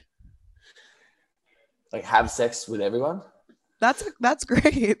would like have sex with everyone. That's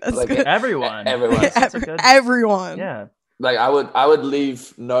great. That's like good. Everyone. Everyone. Yeah. Like I would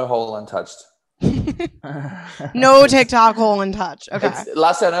leave no hole untouched. No TikTok hole untouched. Okay.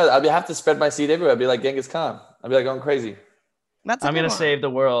 Last thing I know, I'd have to spread my seed everywhere. I'd be like Genghis Khan. I'd be like going crazy. I'm gonna save the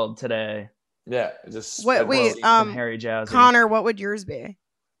world today. Yeah. Just wait. Harry Jowsey. Connor, what would yours be?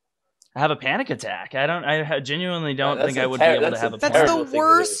 I have a panic attack. I genuinely don't think I would be able to have a panic attack. That's the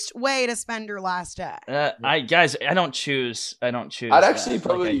worst way to spend your last day. I don't choose. I'd actually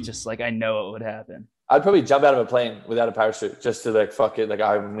probably I know it would happen. I'd probably jump out of a plane without a parachute just to like fuck it. Like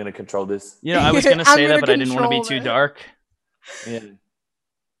I'm gonna control this. You know, I was gonna say that, but I didn't want to be too dark. Yeah.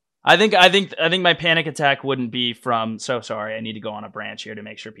 I think my panic attack wouldn't be from so sorry. I need to go on a branch here to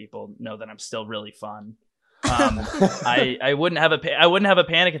make sure people know that I'm still really fun. I wouldn't have a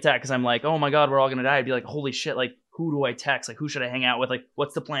panic attack because I'm like, oh my god, we're all gonna die. I'd be like, holy shit, like who do I text? Like who should I hang out with? Like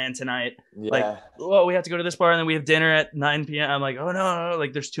what's the plan tonight? Yeah. Like, well, we have to go to this bar and then we have dinner at 9 p.m. I'm like, oh no,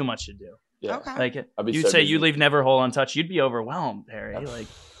 like there's too much to do. Yeah. Okay. Like you'd say you leave never hole untouched. You'd be overwhelmed, Harry. Like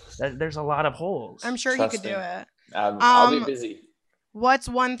there's a lot of holes. I'm sure you could do it. I'll be busy. What's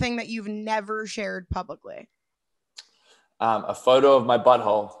one thing that you've never shared publicly? A photo of my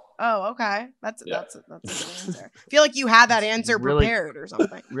butthole. Oh, okay. That's a good answer. I feel like you had that answer prepared or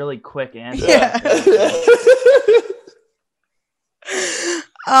something. Really quick answer. Yeah.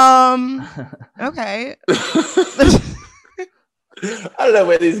 Okay. I don't know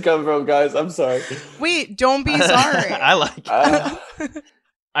where these come from, guys. I'm sorry. Wait, don't be sorry. I like it.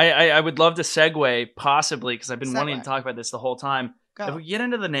 I would love to segue, possibly, because I've been wanting to talk about this the whole time. Go. If we get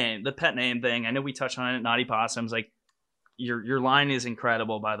into the pet name thing, I know we touched on it, Naughty Possums. Like, your line is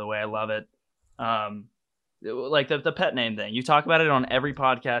incredible, by the way. I love it. Like the pet name thing. You talk about it on every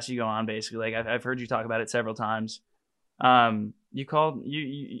podcast you go on, basically. Like I've heard you talk about it several times. You're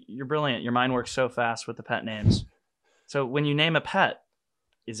brilliant. Your mind works so fast with the pet names. So when you name a pet,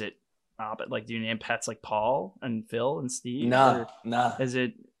 is it like do you name pets like Paul and Phil and Steve? Nah. Is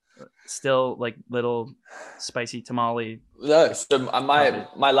it still like little spicy tamale? No. So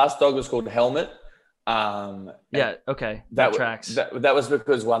my last dog was called Helmet. Yeah. Okay. That tracks. That was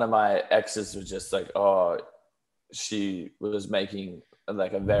because one of my exes was just like, oh, she was making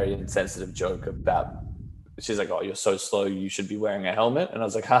like a very insensitive joke about she's like, "Oh, you're so slow. You should be wearing a helmet." And I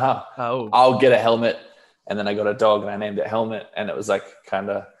was like, "Haha, Oh, I'll get a helmet." And then I got a dog and I named it Helmet, and it was like kind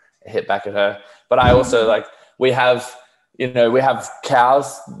of a hit back at her. But I also like, we have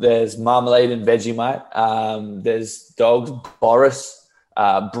cows. There's Marmalade and Vegemite. There's dogs, Boris.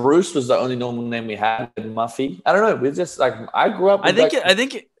 Bruce was the only normal name we had. Muffy. I don't know. We're just like, I grew up with I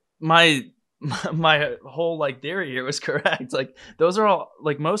think my whole like theory here was correct. Like those are all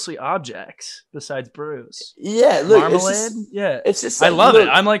like mostly objects besides Bruce. Yeah, look, Marmalade. it's just I like, love look, it.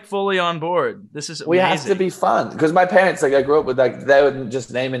 I'm like fully on board. This is amazing. we have to be fun, because my parents, like, I grew up with, like, they were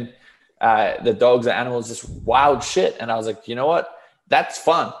just naming the dogs and animals just wild shit, and I was like, you know what? That's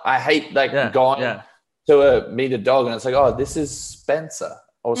fun. I hate going to meet a dog and it's like, oh, this is Spencer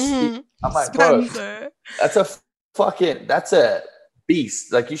or Steve. I'm like, Spencer. bro, that's a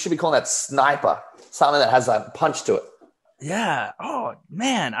beast. Like, you should be calling that Sniper, something that has a punch to it. Yeah. Oh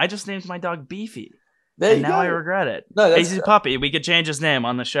man, I just named my dog Beefy. There And you now go. I regret it. No, He's a puppy. We could change his name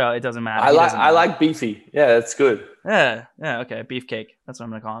on the show. It doesn't matter. I like Beefy. Yeah, that's good. Yeah. Okay. Beefcake. That's what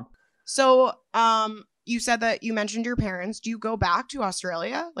I'm gonna call him. So, you said that you mentioned your parents. Do you go back to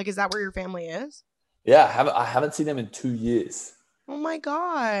Australia? Like, is that where your family is? Yeah, I haven't seen them in 2 years. Oh my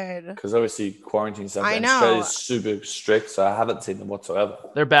God. Because obviously quarantine stuff. I And know. Australia's super strict, so I haven't seen them whatsoever.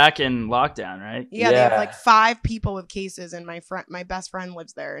 They're back in lockdown, right? Yeah, they have Yeah. like 5 people with cases, and my best friend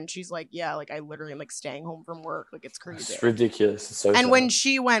lives there, and she's like, yeah, like I literally am like staying home from work. Like, it's crazy. It's ridiculous. It's so And sad. when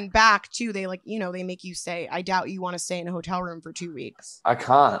she went back too, they like, they make you stay. I doubt you want to stay in a hotel room for 2 weeks. I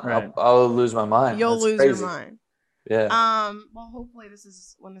can't. Right. I'll lose my mind. You'll That's lose crazy. your mind. Yeah. Well, hopefully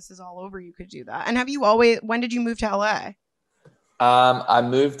when this is all over, you could do that. And when did you move to LA? I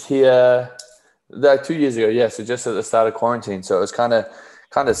moved here 2 years ago. Yeah, so just at the start of quarantine. So it was kind of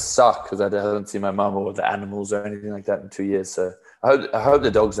sucked because I haven't seen my mum or the animals or anything like that in 2 years. So I hope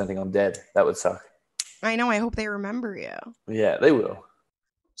the dogs don't think I'm dead. That would suck. I know. I hope they remember you. Yeah, they will.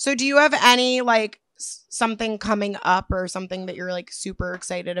 So do you have any like something coming up or something that you're like super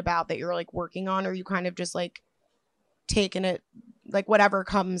excited about that you're like working on, or are you kind of just like taking it like whatever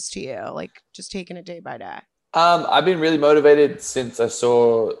comes to you, like just taking it day by day? I've been really motivated since I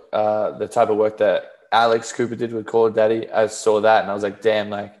saw the type of work that Alex Cooper did with Call of Daddy. I saw that and I was like, damn,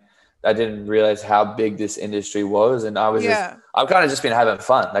 like I didn't realize how big this industry was. And I've kind of just been having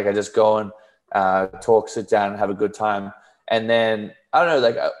fun. Like I just go and talk, sit down and have a good time. And then I don't know,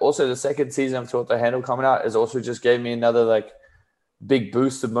 like also the second season of Taught the Handle coming out is also just gave me another like big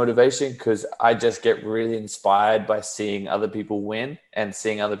boost of motivation, because I just get really inspired by seeing other people win and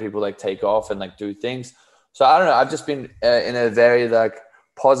seeing other people like take off and like do things. So I don't know. I've just been in a very like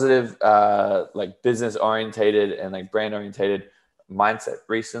positive, like business orientated and like brand orientated mindset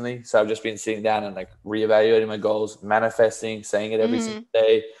recently. So I've just been sitting down and like reevaluating my goals, manifesting, saying it every single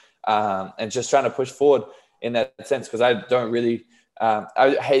day, and just trying to push forward in that sense. Because I don't really,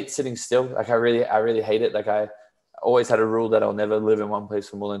 I hate sitting still. Like I really hate it. Like I always had a rule that I'll never live in one place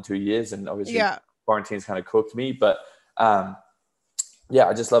for more than 2 years, and obviously quarantine's kind of cooked me. But yeah,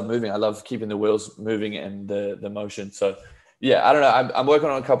 I just love moving. I love keeping the wheels moving and the motion. So yeah, I don't know. I'm working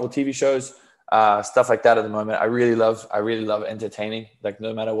on a couple of TV shows, stuff like that at the moment. I really love entertaining, like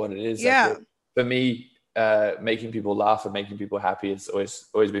no matter what it is. Yeah. Like, for me, making people laugh and making people happy has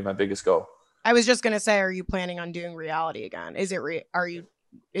always been my biggest goal. I was just gonna say, are you planning on doing reality again? Is it are you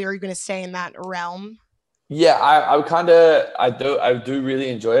gonna stay in that realm? Yeah, I do really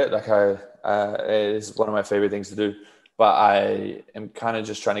enjoy it. Like it is one of my favorite things to do. But I am kind of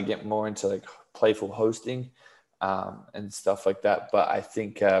just trying to get more into like playful hosting and stuff like that. But I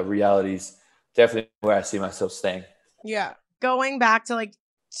think reality is definitely where I see myself staying. Yeah. Going back to like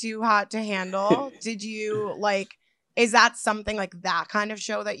Too Hot to Handle, did you like, is that something like that kind of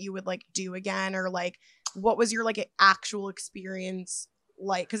show that you would like do again? Or like, what was your like actual experience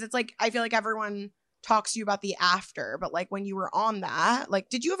like? Because it's like, I feel like everyone talks to you about the after, but like when you were on that, like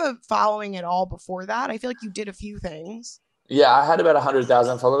did you have a following at all before that? I feel like you did a few things. Yeah, I had about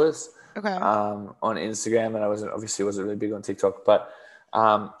 100,000 followers on Instagram, and I wasn't really big on TikTok, but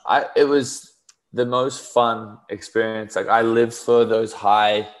it was the most fun experience. Like I lived for those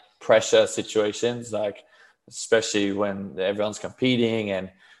high pressure situations, like especially when everyone's competing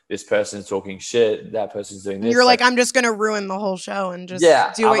and this person's talking shit, that person's doing this. You're like, I'm just gonna ruin the whole show and just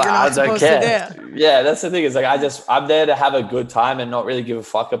do what you're I not supposed to do. Yeah, that's the thing. Is like I'm there to have a good time and not really give a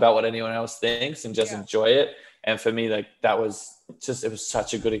fuck about what anyone else thinks and just enjoy it. And for me, like it was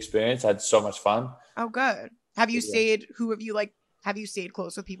such a good experience. I had so much fun. Oh, good. Have you stayed? Have you stayed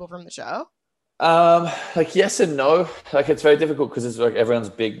close with people from the show? Like yes and no. Like it's very difficult because it's like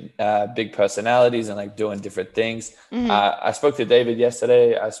everyone's big personalities and like doing different things. I spoke to David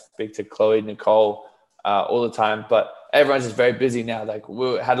yesterday. I speak to Chloe, Nicole, all the time. But everyone's just very busy now. Like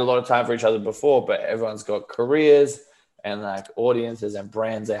we had a lot of time for each other before, but everyone's got careers and like audiences and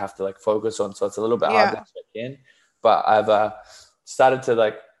brands they have to like focus on. So it's a little bit hard to check in. But I've started to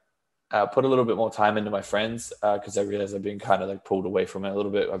like put a little bit more time into my friends because I realize I've been kind of like pulled away from it a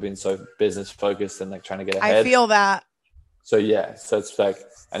little bit. I've been so business focused and like trying to get ahead. I feel that. So yeah, so it's like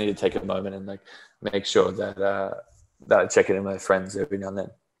I need to take a moment and like make sure that that I check in with my friends every now and then.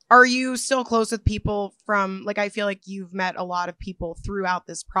 Are you still close with people from, like, I feel like you've met a lot of people throughout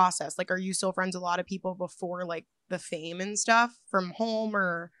this process. Like, are you still friends with a lot of people before, like, the fame and stuff from home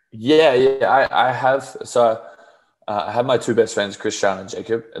or? Yeah. I have. So I have my two best friends, Christian and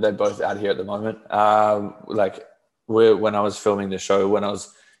Jacob. They're both out here at the moment. Like, when I was filming the show,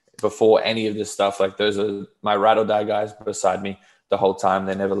 before any of this stuff, like, those are my ride or die guys beside me the whole time.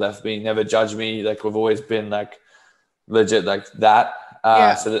 They never left me, never judged me. Like, we've always been, like, legit like that.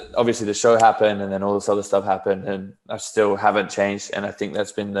 So that obviously the show happened and then all this other stuff happened and I still haven't changed. And I think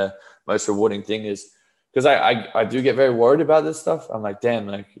that's been the most rewarding thing is because I do get very worried about this stuff. I'm like, damn,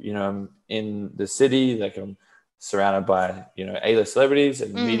 like, you know, I'm in the city, like I'm surrounded by, you know, A-list celebrities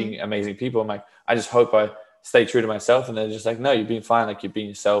and meeting amazing people. I'm like, I just hope I stay true to myself. And they're just like, no, you're being fine. Like you're being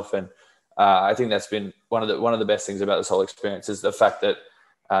yourself. And I think that's been one of the best things about this whole experience is the fact that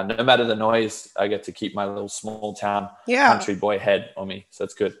no matter the noise, I get to keep my little small town country boy head on me. So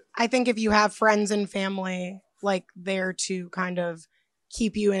it's good. I think if you have friends and family like there to kind of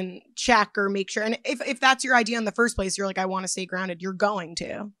keep you in check or make sure. And if that's your idea in the first place, you're like, I want to stay grounded. You're going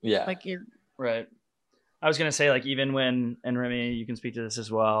to. Yeah. Like you're. Right. I was going to say, like, even when, and Remy, you can speak to this as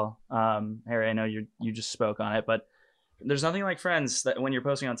well. Harry, I know you just spoke on it, but there's nothing like friends that when you're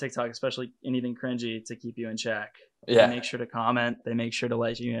posting on TikTok, especially anything cringy, to keep you in check. Yeah. They make sure to comment. They make sure to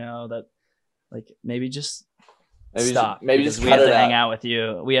let you know that, like, maybe just stop. Maybe just we have to hang out with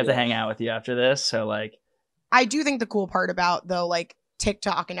you. We have to hang out with you after this. So, like, I do think the cool part about, though, like,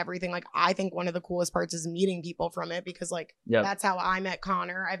 TikTok and everything, like, I think one of the coolest parts is meeting people from it because, like, that's how I met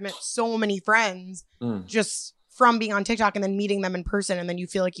Connor. I've met so many friends just from being on TikTok and then meeting them in person, and then you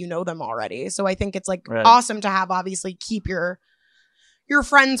feel like you know them already. So I think it's like awesome to have, obviously, keep your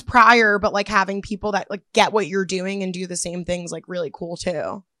friends prior, but like having people that like get what you're doing and do the same things, like really cool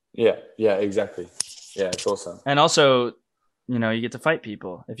too. Yeah, exactly. Yeah, it's awesome. And also, you know, you get to fight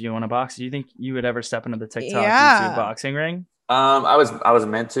people if you want to box. Do you think you would ever step into the TikTok YouTube boxing ring? I was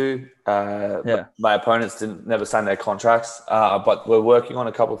meant to. But my opponents never signed their contracts. But we're working on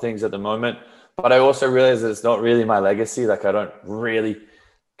a couple of things at the moment. But I also realize that it's not really my legacy. Like I don't really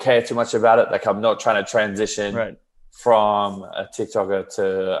care too much about it. Like I'm not trying to transition from a TikToker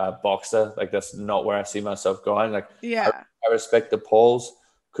to a boxer. Like that's not where I see myself going. Like I respect the Pauls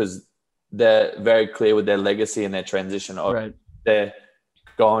because they're very clear with their legacy and their transition. They're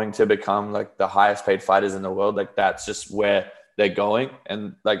going to become like the highest paid fighters in the world. Like that's just where they're going.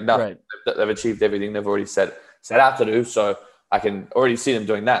 And like nothing, they've achieved everything they've already set out to do. So I can already see them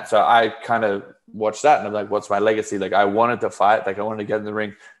doing that. So I kind of watch that and I'm like, what's my legacy? Like I wanted to fight. Like I wanted to get in the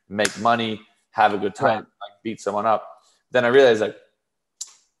ring, make money, have a good time, like beat someone up. Then I realized like,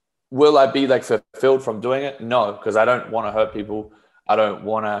 will I be like fulfilled from doing it? No, because I don't want to hurt people. I don't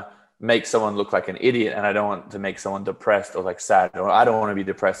want to make someone look like an idiot, and I don't want to make someone depressed or like sad, or I don't want to be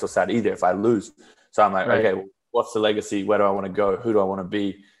depressed or sad either if I lose. So I'm like, okay, well, what's the legacy? Where do I want to go? Who do I want to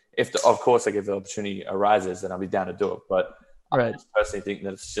be? Of course, like if the opportunity arises, then I'll be down to do it. But I just personally think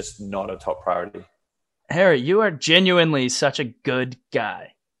that it's just not a top priority. Harry, you are genuinely such a good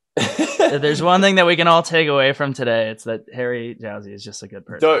guy. There's one thing that we can all take away from today. It's that Harry Jowsey is just a good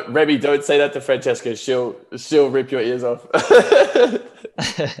person. Don't say that to Francesca. She'll rip your ears off.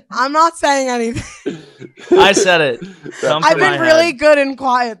 I'm not saying anything. I said it. I've been really good and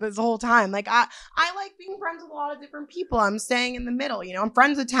quiet this whole time. Like I like being friends with a lot of different people. I'm staying in the middle. You know, I'm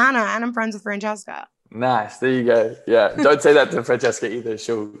friends with Tana and I'm friends with Francesca. Nice. There you go. Yeah. Don't say that to Francesca either.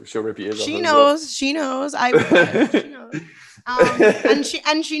 She'll rip your ears off. She knows. She knows. She knows.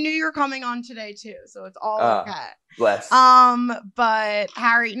 And she knew you were coming on today too, so it's all okay. Bless. But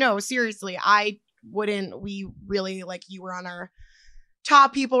Harry, no, seriously, we really, like, you were on our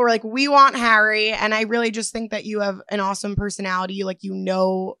top people. We're like, we want Harry, and I really just think that you have an awesome personality. Like, you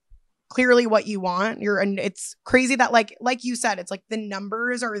know clearly what you want. And it's crazy that like you said, it's like the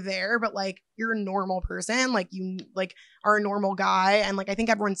numbers are there, but like you're a normal person, like you like are a normal guy, and like I think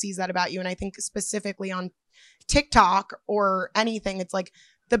everyone sees that about you. And I think specifically on TikTok or anything, it's like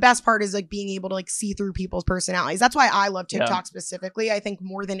the best part is like being able to like see through people's personalities. That's why I love TikTok specifically. I think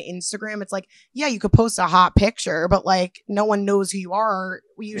more than Instagram, it's like, yeah, you could post a hot picture, but like no one knows who you are.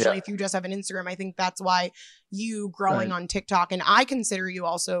 Usually if you just have an Instagram, I think that's why you growing on TikTok. And I consider you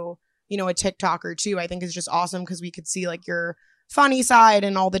also, you know, a TikToker too, I think is just awesome because we could see like your funny side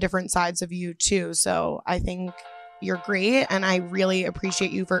and all the different sides of you too. So I think you're great, and I really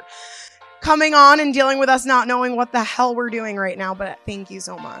appreciate you for coming on and dealing with us not knowing what the hell we're doing right now. But thank you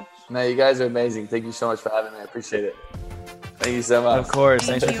so much. No, you guys are amazing. Thank you so much for having me. I appreciate it. Thank you so much. Of course.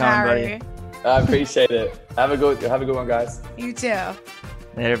 Thanks for coming, Harry. buddy. I appreciate it. Have a good one, guys. You too.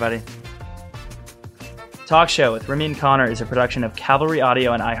 Later, buddy. Talk Show with Remy and Connor is a production of Cavalry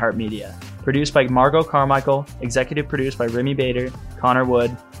Audio and iHeartMedia. Produced by Margot Carmichael, executive produced by Remy Bader, Connor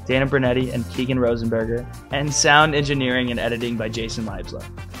Wood, Dana Brunetti, and Keegan Rosenberger, and sound engineering and editing by Jason Leibsler.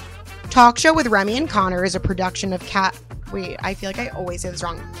 Talk Show with Remy and Connor is a production of Wait, I feel like I always say this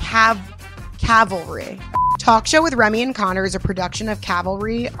wrong. Cavalry. Talk Show with Remy and Connor is a production of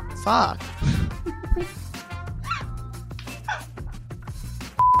Cavalry. Fuck.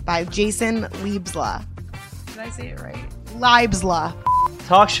 By Jason Leibsler. Did I say it right? Leibsler.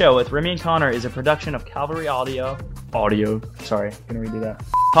 Talk Show with Remy and Connor is a production of Cavalry Audio. Sorry, can we redo that?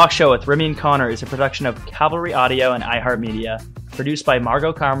 Talk Show with Remy and Connor is a production of Cavalry Audio and iHeartMedia. Produced by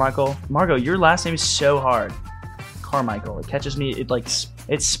Margot Carmichael. Margot, your last name is so hard. Carmichael. It catches me.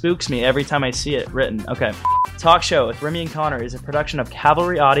 It spooks me every time I see it written. Okay. Talk Show with Remy and Connor is a production of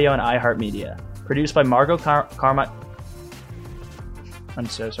Cavalry Audio and iHeartMedia. Produced by Margot Carmichael. I'm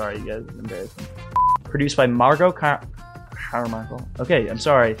so sorry, you guys. It's embarrassing. Produced by Margot Carmichael. Okay, I'm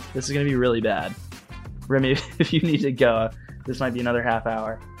sorry. This is going to be really bad. Remy, if you need to go, this might be another half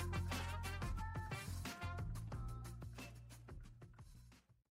hour.